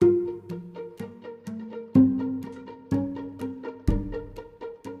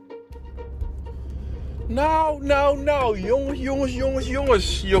Nou,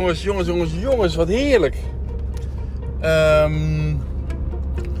 jongens, wat heerlijk.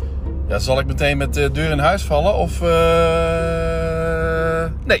 Zal ik meteen met de deur in huis vallen? Of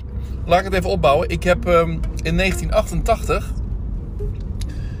nee, laat ik het even opbouwen. Ik heb in 1988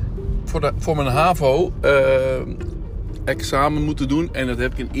 voor mijn HAVO examen moeten doen. En dat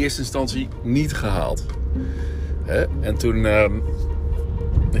heb ik in eerste instantie niet gehaald. En toen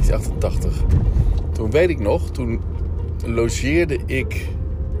 1988. Toen weet ik nog, toen logeerde ik,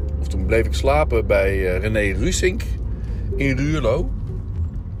 of toen bleef ik slapen bij René Rusink in Ruurlo.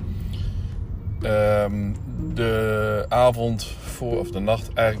 De avond voor, of de nacht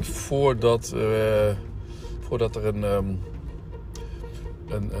eigenlijk voordat er een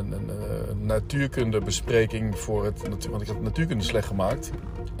natuurkundebespreking voor want ik had natuurkunde slecht gemaakt.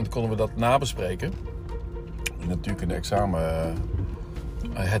 En dan konden we dat nabespreken. Het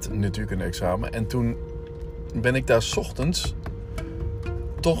natuurkunde-examen. En toen ben ik daar 's ochtends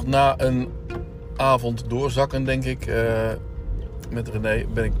toch na een avond doorzakken, denk ik, met René,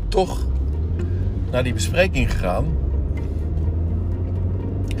 ben ik toch naar die bespreking gegaan.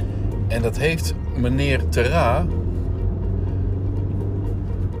 En dat heeft meneer Terra,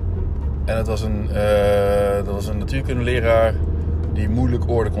 en dat was een natuurkundeleraar die moeilijk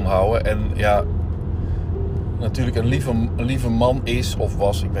orde kon houden. En ja, natuurlijk een lieve man is, of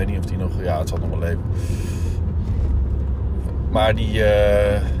was, ik weet niet of die nog, het zal nog wel leven. Maar die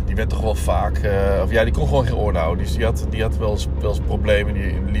werd toch wel vaak, die kon gewoon geen orde houden. Dus die had wel eens problemen,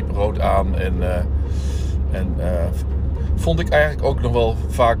 die liep rood aan. En vond ik eigenlijk ook nog wel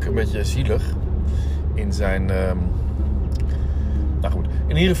vaak een beetje zielig in zijn... Nou goed,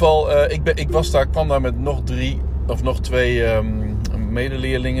 in ieder geval, ik kwam daar met nog twee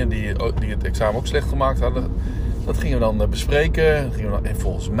medeleerlingen die het examen ook slecht gemaakt hadden. Dat gingen we dan bespreken. En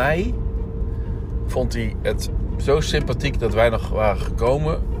volgens mij vond hij het zo sympathiek dat wij nog waren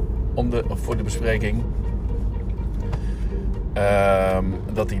gekomen voor de bespreking.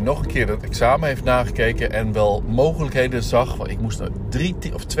 Dat hij nog een keer het examen heeft nagekeken en wel mogelijkheden zag. Want ik moest nou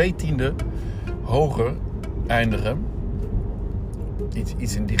 2 tienden hoger eindigen.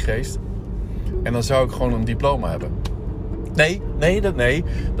 Iets in die geest. En dan zou ik gewoon een diploma hebben. Nee.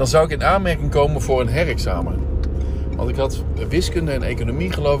 Dan zou ik in aanmerking komen voor een herexamen. Want ik had wiskunde en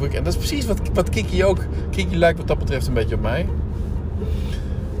economie, geloof ik. En dat is precies wat Kiki ook... Kiki lijkt wat dat betreft een beetje op mij.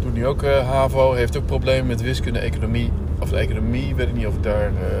 Doet nu ook HAVO. Heeft ook problemen met wiskunde, economie. Of de economie, weet ik niet of ik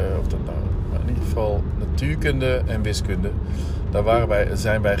daar... maar in ieder geval natuurkunde en wiskunde. Daar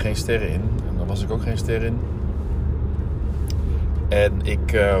zijn wij geen sterren in. En daar was ik ook geen ster in. En ik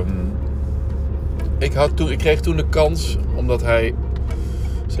kreeg toen de kans, omdat hij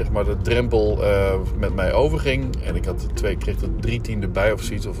zeg maar de drempel met mij overging. En ik kreeg er 3 tienden bij of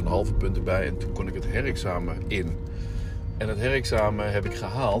zoiets, of een halve punt erbij. En toen kon ik het herexamen in. En het herexamen heb ik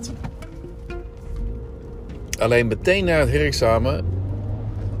gehaald. Alleen meteen na het herexamen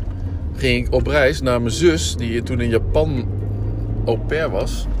ging ik op reis naar mijn zus, die toen in Japan au pair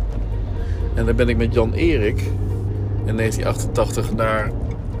was. En dan ben ik met Jan Erik in 1988 naar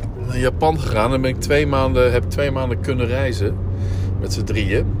Japan gegaan. Dan ben ik 2 maanden kunnen reizen met z'n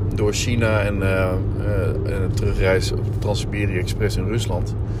drieën door China en een terugreis op de Trans-Siberië Express in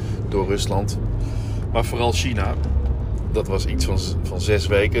Rusland. Door Rusland. Maar vooral China. Dat was iets van 6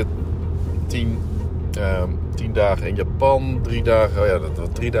 weken. 10 dagen in Japan. 3 dagen, dat was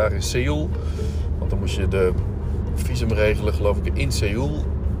 3 dagen in Seoul. Want dan moest je de visum regelen, geloof ik, in Seoul.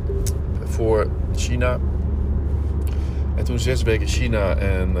 Voor China. En toen 6 weken China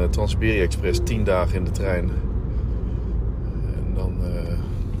en Trans-Siberië Express, 10 dagen in de trein. En dan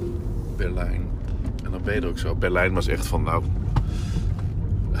Berlijn. En dan ben je er ook zo. Berlijn was echt van,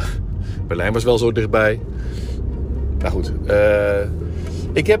 Berlijn was wel zo dichtbij. Nou goed.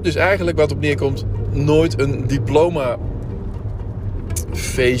 Ik heb dus eigenlijk, wat op neerkomt, nooit een diploma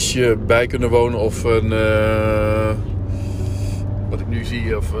feestje bij kunnen wonen. Of een... wat ik nu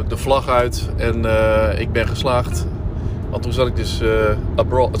zie, of de vlag uit. En ik ben geslaagd. Want toen zat ik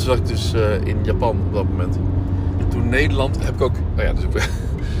dus in Japan op dat moment. Toen Nederland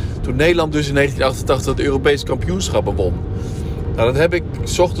toen Nederland dus in 1988 het Europese kampioenschappen won. Nou, dat heb ik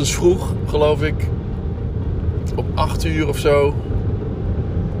 's ochtends vroeg, geloof ik, om 8 uur of zo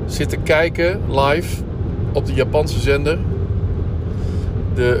zitten kijken live op de Japanse zender.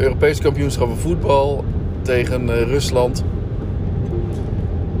 De Europese kampioenschappen voetbal tegen Rusland.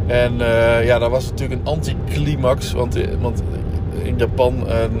 En dat was natuurlijk een anticlimax. Want in Japan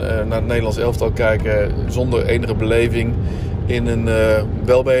naar het Nederlands elftal kijken zonder enige beleving.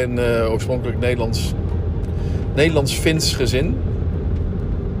 Wel bij een oorspronkelijk Nederlands-Fins gezin.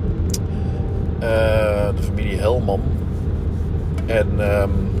 De familie Helman.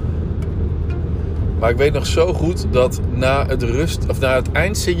 Maar ik weet nog zo goed dat na het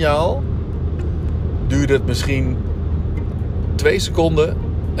eindsignaal duurde het misschien 2 seconden.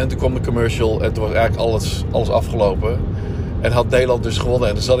 En toen kwam de commercial en toen was eigenlijk alles afgelopen. En had Nederland dus gewonnen.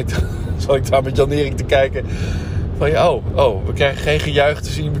 En dan zat ik daar met Jan Erik te kijken. Van ja, we krijgen geen gejuich te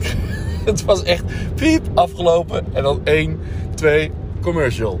zien. Het was echt piep, afgelopen. En dan 1, 2,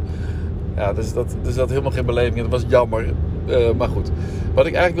 commercial. Ja, dus dat helemaal geen beleving. Dat was jammer. Maar goed. Wat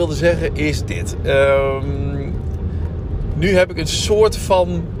ik eigenlijk wilde zeggen is dit. Nu heb ik een soort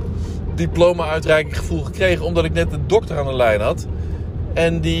van diploma-uitreiking gevoel gekregen. Omdat ik net de dokter aan de lijn had.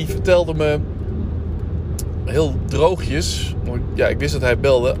 En die vertelde me heel droogjes. Ja, ik wist dat hij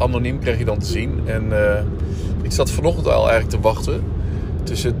belde. Anoniem kreeg je dan te zien. En ik zat vanochtend al eigenlijk te wachten.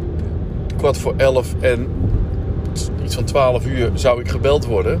 Tussen 11:15 en iets van 12 uur zou ik gebeld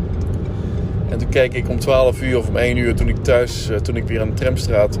worden. En toen keek ik om 12 uur of om 1 uur toen ik weer aan de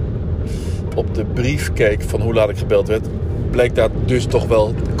Tramstraat op de brief keek van hoe laat ik gebeld werd. Bleek daar dus toch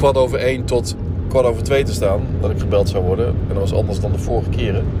wel 1:15 tot 1:15 te staan. Dat ik gebeld zou worden. En dat was anders dan de vorige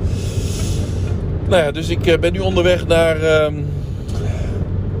keren. Nou ja, dus ik ben nu onderweg naar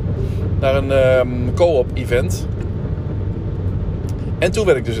een co-op event. En toen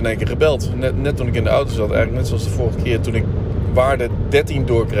werd ik dus in één keer gebeld. Net toen ik in de auto zat. Eigenlijk net zoals de vorige keer toen ik waarde 13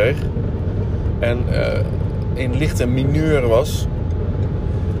 doorkreeg. En in lichte mineur was.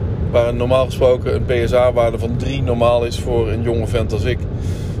 Waar normaal gesproken een PSA-waarde van 3 normaal is voor een jonge vent als ik.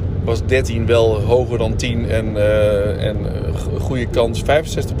 Was 13 wel hoger dan 10 en goede kans.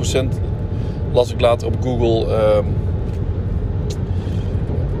 65% las ik later op Google.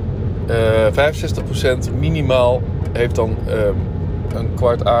 65% minimaal heeft dan een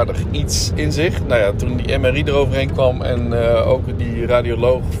kwartaardig iets in zich. Nou ja, toen die MRI eroverheen kwam en ook die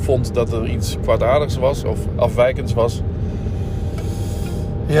radioloog vond dat er iets kwartaardigs was of afwijkends was.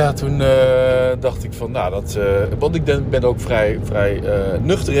 Ja, toen dacht ik van, nou dat... want ik ben ook vrij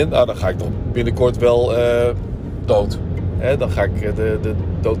nuchter in. Nou, dan ga ik toch binnenkort wel dood. Dan ga ik de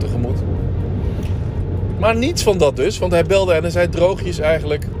dood tegemoet. Maar niets van dat dus. Want hij belde en hij zei droogjes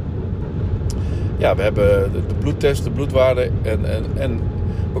eigenlijk... Ja, we hebben de bloedtest, de bloedwaarde en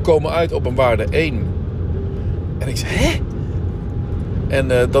we komen uit op een waarde 1. En ik zei, hè?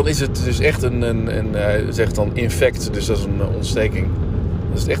 En dan is het dus echt hij zegt dan infect, dus dat is een ontsteking.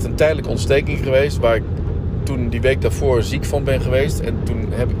 Dat is echt een tijdelijke ontsteking geweest, waar ik toen die week daarvoor ziek van ben geweest. En toen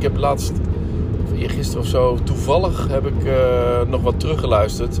ik heb laatst, of eergisteren of zo, toevallig heb ik nog wat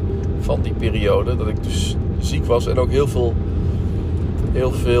teruggeluisterd van die periode. Dat ik dus ziek was en ook heel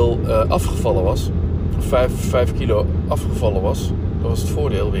veel afgevallen was. 5 kilo afgevallen was. Dat was het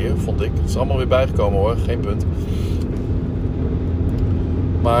voordeel weer, vond ik. Het is allemaal weer bijgekomen hoor, geen punt.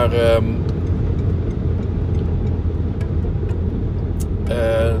 Maar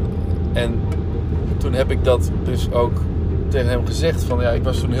en toen heb ik dat dus ook tegen hem gezegd van ja, ik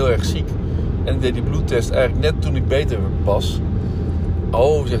was toen heel erg ziek. En ik deed die bloedtest eigenlijk net toen ik beter was.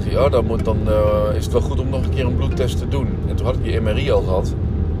 Oh, zegt hij, dan is het wel goed om nog een keer een bloedtest te doen. En toen had ik die MRI al gehad.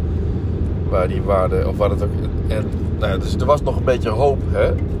 Waar die waarde, of waar het ook... En, nou ja, dus er was nog een beetje hoop,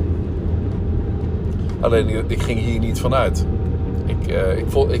 hè. Alleen, ik ging hier niet vanuit.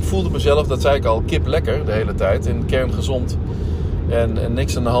 Ik voelde mezelf, dat zei ik al, kip lekker de hele tijd. En kerngezond. En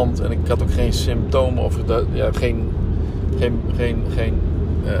niks aan de hand. En ik had ook geen symptomen of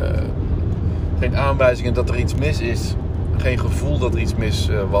geen aanwijzingen dat er iets mis is. Geen gevoel dat er iets mis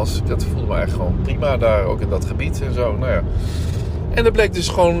was. Dat voelde me eigenlijk gewoon prima daar, ook in dat gebied en zo. Nou ja. En dat bleek dus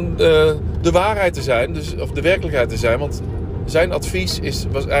gewoon de waarheid te zijn, dus, of de werkelijkheid te zijn. Want zijn advies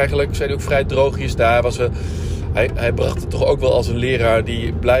was eigenlijk, zei hij ook vrij droogjes daar. Hij bracht het toch ook wel als een leraar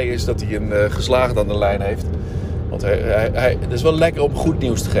die blij is dat hij een geslaagde aan de lijn heeft. Want het is wel lekker om goed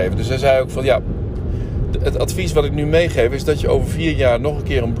nieuws te geven. Dus hij zei ook van ja, het advies wat ik nu meegeef is dat je over 4 jaar nog een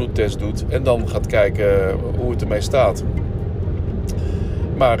keer een bloedtest doet. En dan gaat kijken hoe het ermee staat.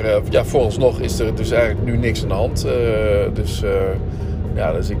 Maar vooralsnog is er dus eigenlijk nu niks aan de hand.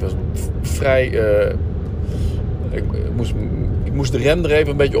 Dus ik was vrij... Ik moest de rem er even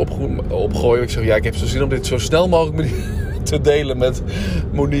een beetje opgooien. Ik zeg, ja, ik heb zo zin om dit zo snel mogelijk te delen met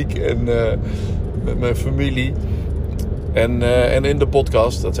Monique en met mijn familie. En in de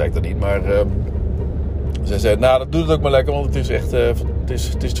podcast, dat zei ik dan niet, maar... zij zei, nou, dat doet het ook maar lekker, want het is echt...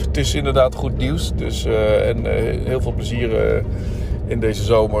 Het is inderdaad goed nieuws. Dus, heel veel plezier... in deze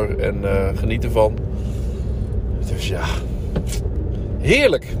zomer en geniet ervan. Dus ja,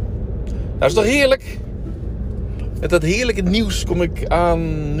 heerlijk. Nou, is toch heerlijk? Met dat heerlijke nieuws kom ik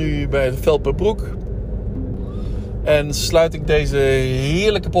aan nu bij Velperbroek. En sluit ik deze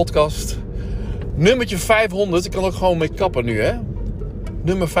heerlijke podcast Nummertje 500, ik kan ook gewoon mee kappen nu, hè.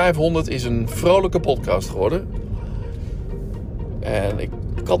 Nummer 500 is een vrolijke podcast geworden. En ik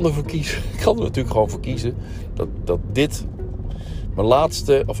kan ervoor kiezen. Ik kan er natuurlijk gewoon voor kiezen dat dit mijn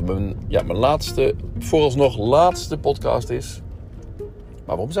laatste, vooralsnog laatste podcast is.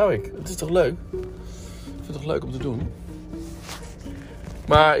 Maar waarom zou ik? Het is toch leuk? Ik vind het toch leuk om te doen.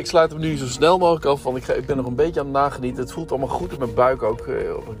 Maar ik sluit hem nu zo snel mogelijk af, want ik ben nog een beetje aan het nagenieten. Het voelt allemaal goed in mijn buik ook.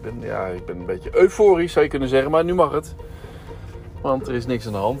 Ik ben een beetje euforisch, zou je kunnen zeggen, maar nu mag het. Want er is niks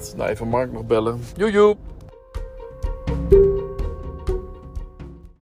aan de hand. Nou, even Mark nog bellen. Joe.